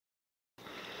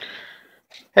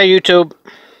Hey YouTube.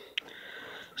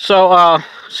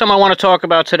 Something I want to talk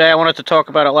about today. I wanted to talk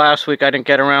about it last week. I didn't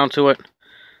get around to it.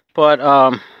 But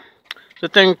the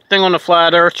thing on the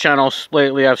Flat Earth channels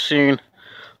lately, I've seen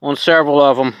on several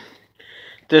of them.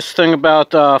 This thing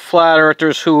about flat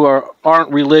earthers who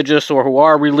aren't religious or who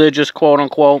are religious, quote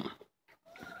unquote.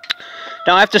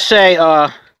 Now I have to say,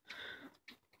 I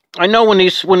know when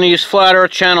these flat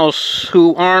Earth channels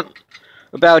who aren't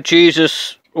about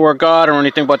Jesus or God or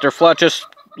anything, but they're just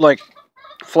like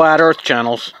flat Earth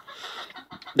channels.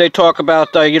 They talk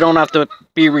about you don't have to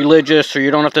be religious or you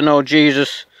don't have to know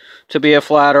Jesus to be a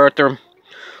flat earther.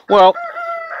 Well,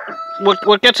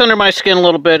 what gets under my skin a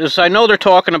little bit is I know they're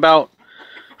talking about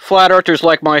flat earthers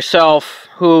like myself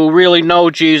who really know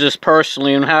Jesus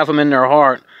personally and have him in their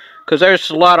heart. Because there's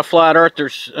a lot of flat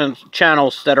earthers and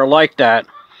channels that are like that.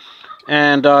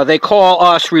 And they call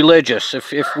us religious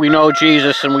if we know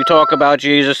Jesus and we talk about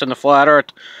Jesus and the flat earth.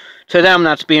 To them,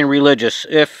 that's being religious.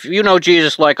 If you know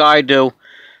Jesus like I do,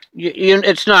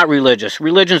 it's not religious.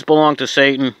 Religions belong to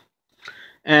Satan.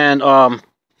 And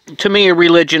to me, a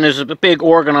religion is a big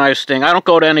organized thing. I don't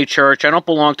go to any church. I don't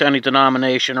belong to any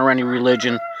denomination or any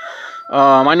religion.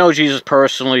 I know Jesus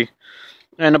personally.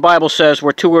 And the Bible says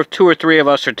where two or three of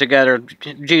us are together,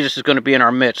 Jesus is going to be in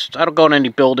our midst. I don't go to any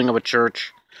building of a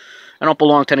church. I don't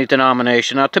belong to any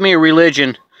denomination. Now, to me, a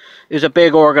religion is a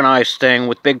big organized thing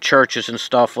with big churches and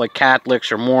stuff like Catholics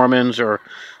or Mormons or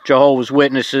Jehovah's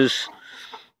Witnesses.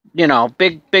 You know,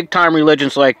 big time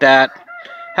religions like that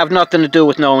have nothing to do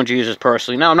with knowing Jesus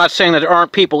personally. Now, I'm not saying that there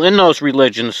aren't people in those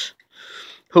religions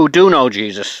who do know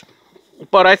Jesus.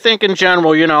 But I think in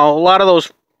general, you know, a lot of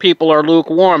those people are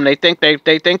lukewarm. They think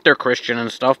they're Christian and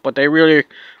stuff, but they really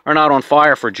are not on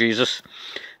fire for Jesus.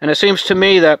 And it seems to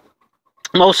me that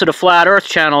most of the flat Earth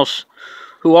channels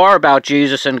who are about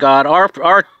Jesus and God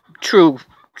are true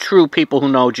people who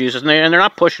know Jesus, and they're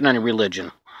not pushing any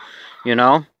religion, you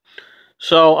know.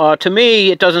 So to me,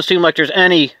 it doesn't seem like there's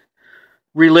any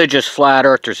religious flat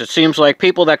earthers. It seems like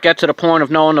people that get to the point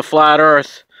of knowing the flat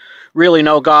Earth really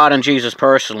know God and Jesus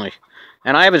personally.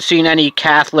 And I haven't seen any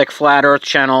Catholic flat Earth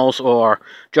channels or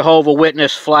Jehovah's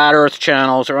Witness flat Earth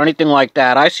channels or anything like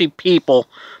that. I see people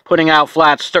putting out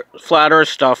flat Earth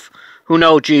stuff who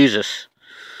know Jesus.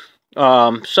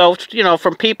 So, you know,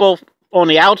 from people on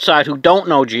the outside who don't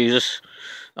know Jesus,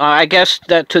 I guess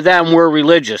that to them we're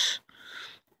religious.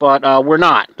 But we're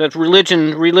not. That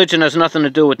religion has nothing to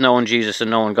do with knowing Jesus and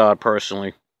knowing God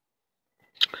personally.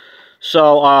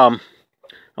 So, I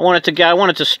wanted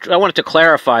to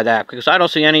clarify that because I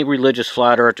don't see any religious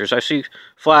flat earthers. I see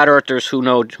flat earthers who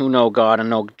know God and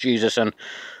know Jesus and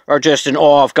are just in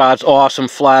awe of God's awesome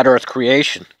flat Earth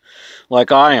creation,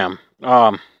 like I am.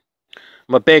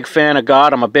 I'm a big fan of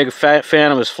God. I'm a big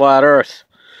fan of His flat Earth.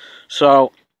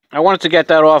 So I wanted to get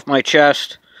that off my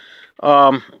chest.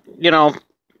 You know,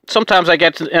 sometimes I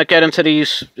get into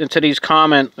these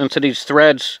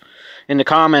threads in the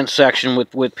comment section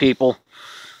with people.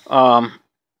 And,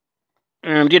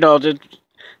 you know,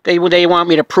 they want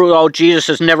me to prove, oh, Jesus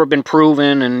has never been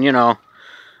proven, and, you know,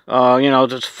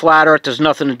 this flat Earth has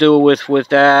nothing to do with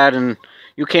that, and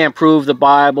you can't prove the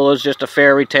Bible is just a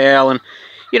fairy tale, and,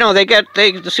 you know,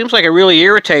 it seems like it really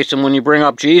irritates them when you bring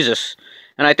up Jesus,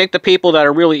 and I think the people that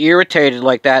are really irritated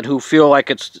like that, who feel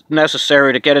like it's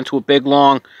necessary to get into a big,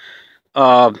 long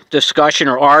discussion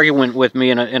or argument with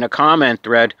me in a comment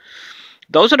thread,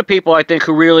 those are the people I think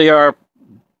who really are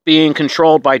being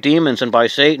controlled by demons and by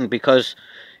Satan because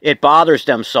it bothers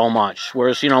them so much.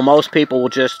 Whereas, you know, most people will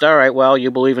just, all right, well,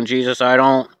 you believe in Jesus, I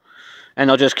don't, and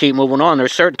they'll just keep moving on.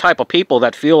 There's certain type of people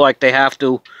that feel like they have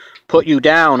to put you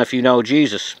down if you know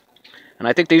Jesus. And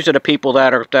I think these are the people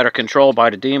that are controlled by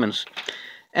the demons.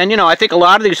 And, you know, I think a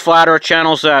lot of these flat Earth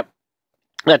channels that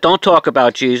don't talk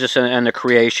about Jesus and the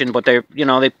creation, but they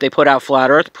put out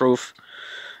flat Earth proof,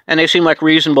 and they seem like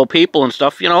reasonable people and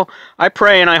stuff. You know, I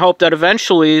pray and I hope that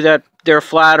eventually that their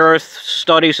flat Earth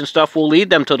studies and stuff will lead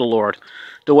them to the Lord,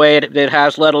 the way it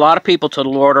has led a lot of people to the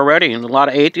Lord already, and a lot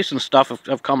of atheists and stuff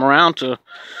have come around to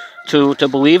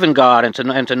believe in God and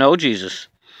to know Jesus.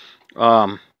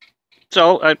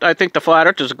 So I think the flat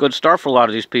Earth is a good start for a lot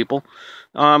of these people.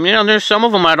 You know, there's some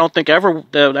of them I don't think ever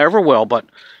will, but,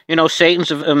 you know,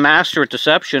 Satan's a master at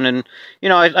deception, and, you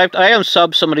know, I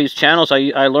unsubbed some of these channels.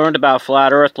 I learned about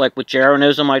flat Earth, like with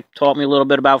Jeranism. I taught me a little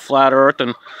bit about flat Earth,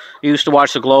 and I used to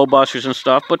watch the Globebusters and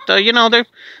stuff. But you know,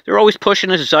 they're always pushing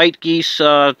this Zeitgeist,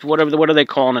 what are they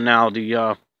calling it now?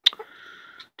 The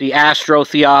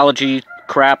astrotheology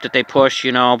crap that they push.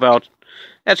 You know, about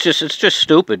it's just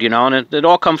stupid. You know, and it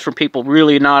all comes from people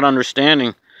really not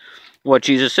understanding what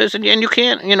Jesus is, and you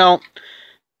can't, you know.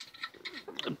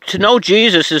 to know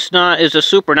Jesus is a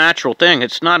supernatural thing.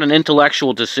 It's not an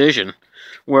intellectual decision.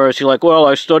 Whereas you're like, well,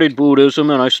 I studied Buddhism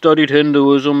and I studied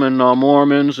Hinduism and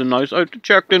Mormons, and I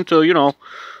checked into, you know,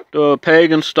 the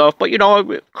pagan stuff, but you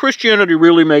know, Christianity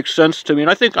really makes sense to me,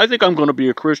 and I think I'm going to be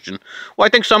a Christian. Well, I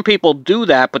think some people do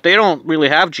that, but they don't really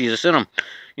have Jesus in them.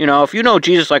 You know, if you know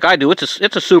Jesus like I do, it's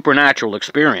a supernatural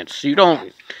experience. You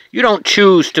don't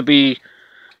choose to be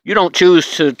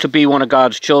one of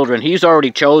God's children. He's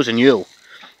already chosen you.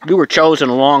 You were chosen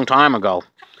a long time ago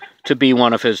to be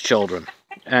one of His children,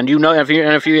 and you know, if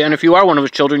you are one of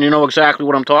His children, you know exactly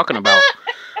what I'm talking about.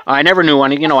 I never knew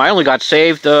any, you know, I only got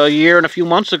saved a year and a few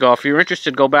months ago. If you're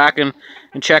interested, go back and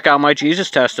check out my Jesus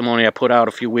testimony I put out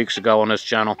a few weeks ago on this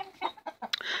channel.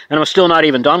 And I'm still not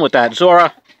even done with that.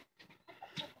 Zora,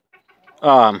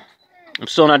 I'm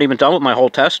still not even done with my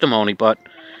whole testimony, but,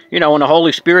 you know, when the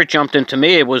Holy Spirit jumped into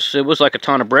me, it was like a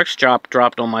ton of bricks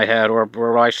dropped on my head,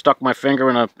 or I stuck my finger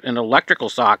in an electrical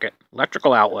socket,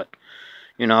 electrical outlet,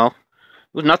 you know. It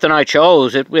was nothing I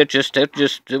chose. It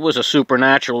was a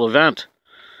supernatural event.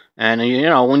 And you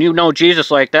know, when you know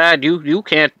Jesus like that, you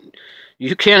can't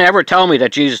ever tell me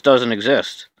that Jesus doesn't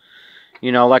exist.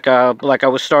 You know, like I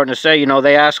was starting to say, you know,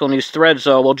 they ask on these threads,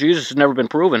 well, Jesus has never been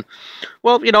proven.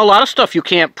 Well, you know, a lot of stuff you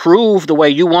can't prove the way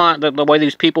you want, the way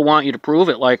these people want you to prove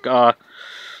it. Like, you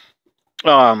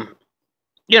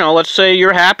know, let's say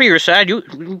you're happy or sad.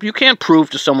 You can't prove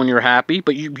to someone you're happy,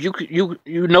 but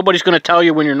nobody's going to tell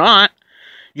you when you're not.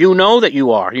 You know that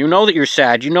you are. You know that you're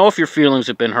sad. You know if your feelings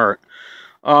have been hurt.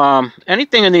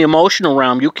 Anything in the emotional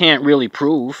realm you can't really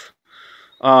prove,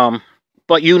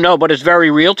 but you know, but it's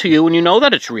very real to you, and you know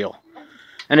that it's real,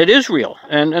 and it is real,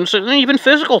 and so even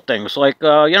physical things like you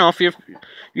know, if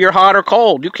you're hot or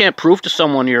cold, you can't prove to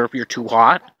someone you're too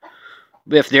hot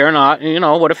if they're not. You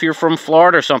know, what if you're from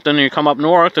Florida or something and you come up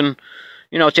north and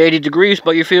you know it's 80 degrees,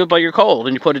 but you're cold,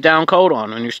 and you put a down coat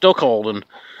on and you're still cold, and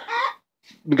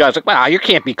the guy's like, wow, you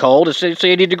can't be cold. It's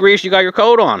 80 degrees. You got your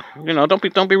coat on. You know,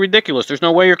 don't be ridiculous. There's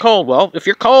no way you're cold. Well, if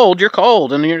you're cold, you're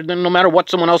cold. And then no matter what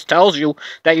someone else tells you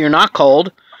that you're not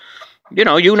cold, you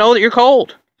know that you're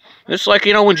cold. It's like,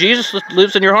 you know, when Jesus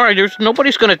lives in your heart,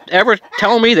 nobody's going to ever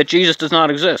tell me that Jesus does not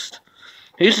exist.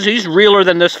 He's realer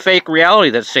than this fake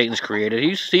reality that Satan's created.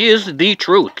 He is the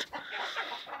truth.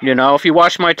 You know, if you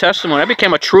watch my testimony, I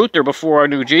became a truther before I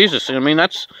knew Jesus. I mean, the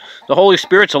Holy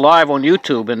Spirit's alive on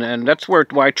YouTube, and that's why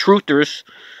truthers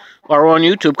are on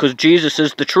YouTube, because Jesus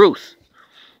is the truth.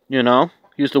 You know,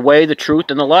 He's the way, the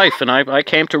truth, and the life, and I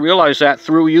came to realize that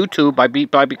through YouTube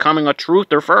by becoming a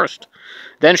truther first.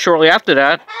 Then shortly after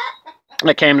that,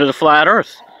 I came to the flat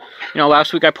Earth. You know,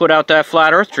 last week I put out that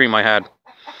flat Earth dream I had.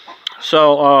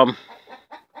 So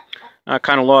I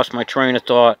kind of lost my train of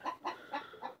thought.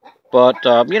 But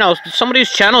you know, some of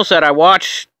these channels that I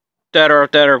watch that are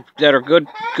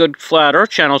good flat Earth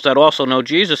channels that also know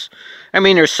Jesus. I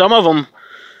mean, there's some of them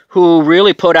who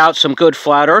really put out some good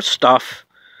flat Earth stuff.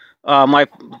 My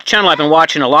channel I've been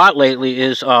watching a lot lately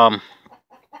is The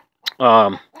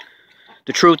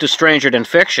Truth is Stranger Than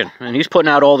Fiction, and he's putting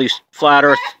out all these flat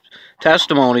Earth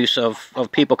testimonies of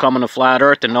people coming to flat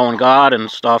Earth and knowing God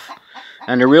and stuff,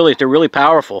 and they're really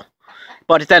powerful.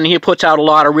 But then he puts out a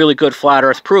lot of really good flat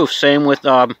Earth proofs. Same with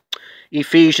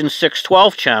Ephesians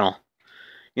 6:12 channel.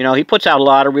 You know, he puts out a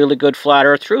lot of really good flat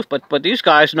Earth truth. But these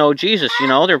guys know Jesus. You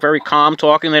know, they're very calm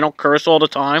talking. They don't curse all the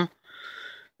time.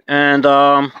 And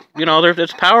you know,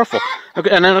 it's powerful.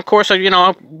 And then of course, you know,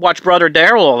 I watch Brother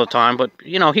Daryl all the time. But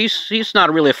you know, he's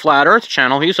not really a flat Earth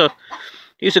channel. He's a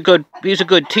good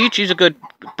teacher. He's a good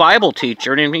Bible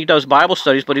teacher. And he does Bible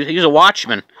studies. But he's a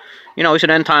watchman. You know, he's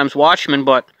an end times watchman.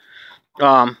 But you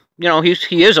know,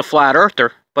 he is a flat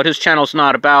earther, but his channel's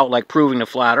not about like proving the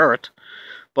flat Earth.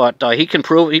 But he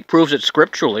proves it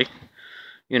scripturally,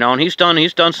 you know, and he's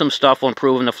done some stuff on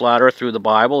proving the flat Earth through the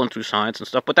Bible and through science and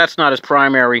stuff. But that's not his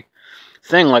primary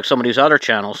thing like some of these other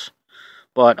channels.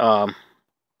 But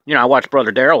you know, I watch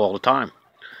Brother Daryl all the time,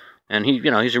 and you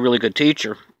know, he's a really good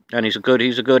teacher, and he's a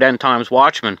good end times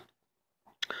watchman.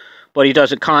 But he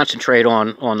doesn't concentrate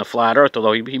on the flat Earth,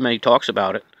 although he talks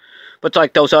about it. But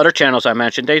like those other channels I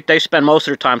mentioned, they spend most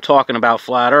of their time talking about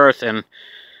flat Earth,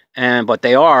 but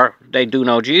they do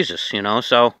know Jesus, you know.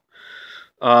 So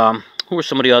who are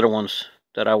some of the other ones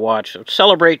that I watch?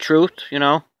 Celebrate Truth, you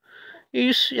know.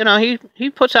 He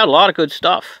puts out a lot of good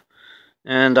stuff,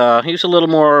 and he's a little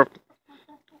more.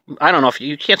 I don't know if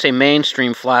you can't say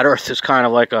mainstream flat Earth is kind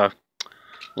of like a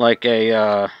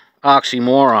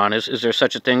oxymoron. Is there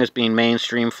such a thing as being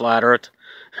mainstream flat Earth?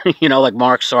 You know, like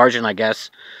Mark Sargent, I guess.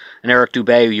 And Eric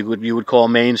Dubé, you would call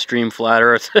mainstream flat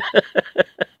Earth.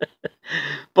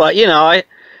 But you know,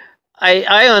 I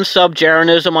unsub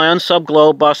Jeranism. I unsub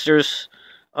Globebusters.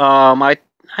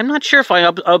 I'm not sure if I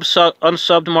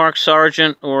unsubbed Mark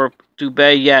Sargent or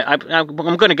Dubé yet. I'm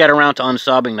going to get around to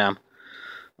unsubbing them.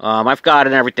 I've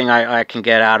gotten everything I can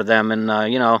get out of them,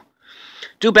 and you know,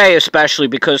 Dubé especially,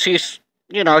 because he's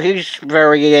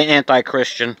very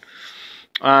anti-Christian.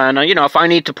 And you know, if I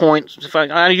need to point, if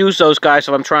I use those guys,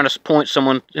 if I'm trying to point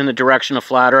someone in the direction of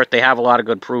Flat Earth, they have a lot of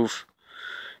good proof.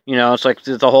 You know, it's like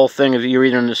the whole thing of you're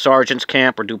either in the Sargent's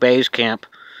camp or Dubé's camp.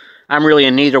 I'm really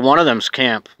in neither one of them's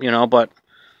camp, you know, but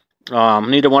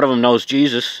neither one of them knows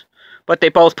Jesus. But they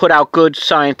both put out good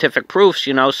scientific proofs,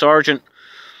 you know. Sargent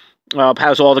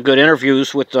has all the good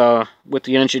interviews with the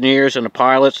engineers and the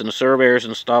pilots and the surveyors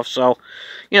and stuff. So,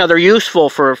 you know, they're useful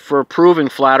for proving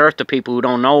Flat Earth to people who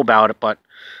don't know about it. But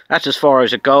that's as far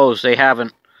as it goes. They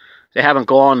haven't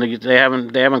gone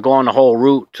the whole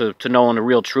route to knowing the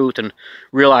real truth and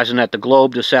realizing that the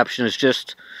globe deception is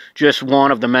just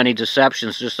one of the many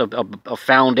deceptions, just a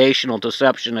foundational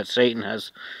deception that Satan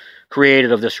has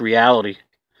created of this reality.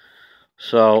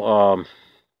 So,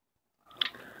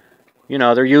 you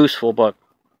know, they're useful, but,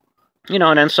 you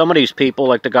know, and then some of these people,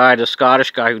 like the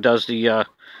Scottish guy who does the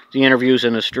interviews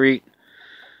in the street,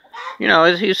 you know,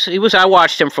 I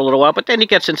watched him for a little while, but then he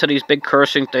gets into these big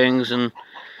cursing things, and,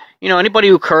 you know, anybody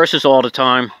who curses all the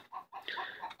time,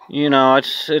 you know,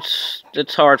 it's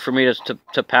hard for me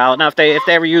to palate. Now, if they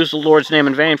ever use the Lord's name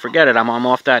in vain, forget it. I'm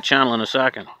off that channel in a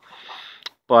second.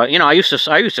 But, you know, I used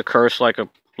to curse like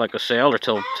a sailor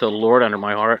till the Lord entered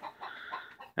my heart.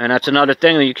 And that's another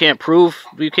thing that you can't prove.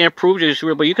 You can't prove Jesus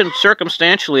real, but you can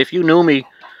circumstantially. If you knew me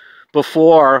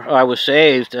before I was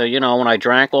saved, you know, when I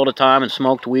drank all the time and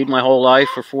smoked weed my whole life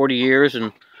for 40 years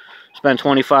and spent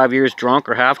 25 years drunk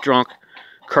or half drunk,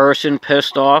 cursing,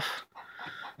 pissed off,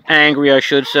 angry, I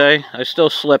should say. I still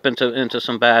slip into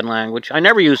some bad language. I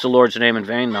never used the Lord's name in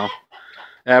vain, though,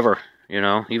 ever. You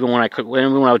know, even when I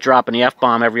was dropping the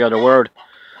F-bomb every other word,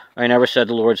 I never said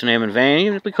the Lord's name in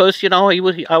vain, because, you know,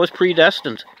 I was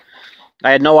predestined.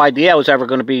 I had no idea I was ever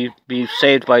going to be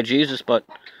saved by Jesus, but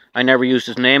I never used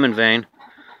his name in vain.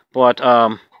 But,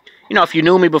 you know, if you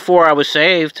knew me before I was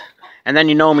saved, and then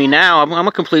you know me now, I'm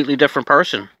a completely different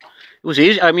person. It was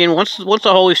easy. I mean, once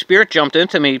the Holy Spirit jumped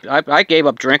into me, I gave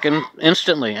up drinking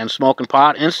instantly and smoking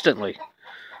pot instantly.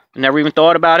 I never even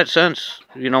thought about it since.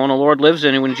 You know, when the Lord lives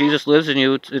in you, when Jesus lives in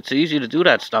you, it's easy to do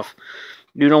that stuff.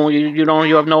 You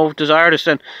have no desire to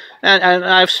sin. And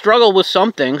I've struggled with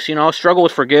some things, you know. I struggled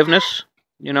with forgiveness,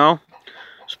 you know,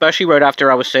 especially right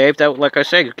after I was saved. That, like I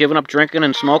say, giving up drinking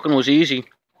and smoking was easy.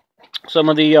 Some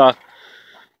of the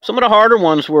harder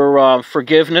ones were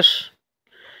forgiveness.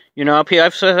 You know,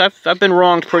 I've been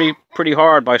wronged pretty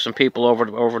hard by some people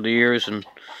over the years, and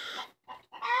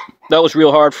that was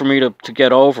real hard for me to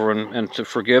get over and to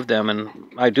forgive them, and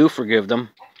I do forgive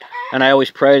them. And I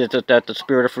always pray that the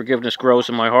spirit of forgiveness grows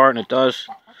in my heart, and it does.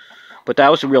 But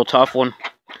that was a real tough one.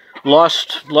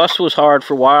 Lust was hard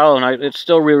for a while, and it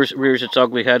still rears its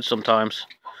ugly head sometimes.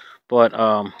 But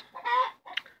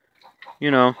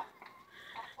you know,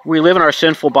 we live in our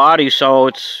sinful bodies, so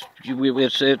it's you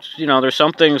know, there's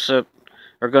some things that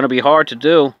are going to be hard to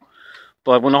do.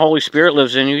 But when the Holy Spirit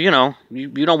lives in you, you know, you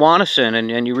don't want to sin,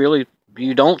 and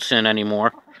you don't sin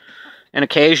anymore. And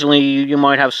occasionally you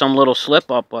might have some little slip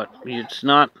up, but it's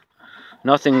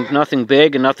nothing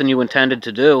big and nothing you intended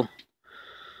to do.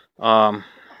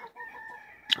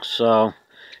 So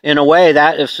in a way,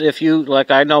 that if you, like,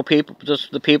 I know people,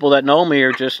 just the people that know me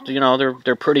are just, you know,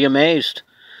 they're pretty amazed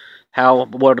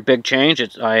what a big change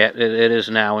it is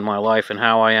now in my life and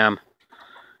how I am.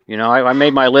 You know, I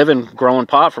made my living growing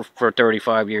pot for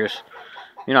 35 years.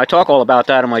 You know, I talk all about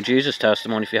that in my Jesus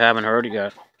testimony if you haven't heard it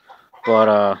yet.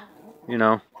 But you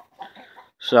know,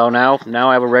 so now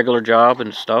I have a regular job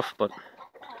and stuff, but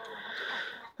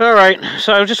all right.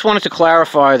 So I just wanted to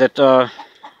clarify that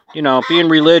you know, being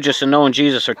religious and knowing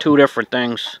Jesus are two different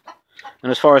things.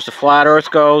 And as far as the flat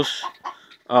earth goes,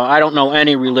 I don't know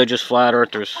any religious flat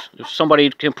earthers. If somebody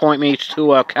can point me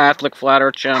to a Catholic flat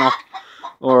earth channel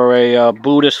or a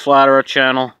Buddhist flat earth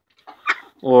channel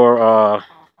or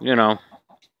you know,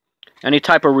 any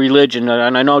type of religion,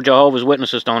 and I know Jehovah's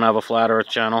Witnesses don't have a flat earth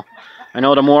channel. I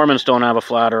know the Mormons don't have a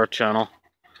flat earth channel.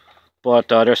 But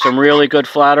there's some really good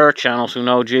flat earth channels who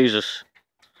know Jesus.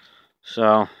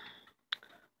 So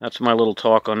that's my little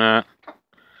talk on that.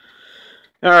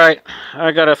 Alright,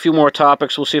 I got a few more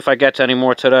topics. We'll see if I get to any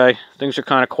more today. Things are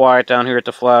kind of quiet down here at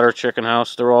the Flat Earth Chicken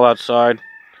House. They're all outside.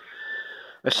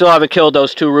 I still haven't killed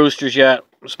those two roosters yet.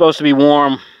 It's supposed to be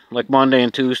warm, like Monday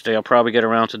and Tuesday. I'll probably get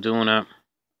around to doing that.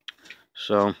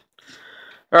 So,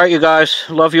 alright, you guys.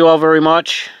 Love you all very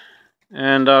much.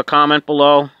 And comment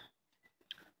below.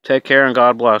 Take care and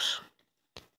God bless.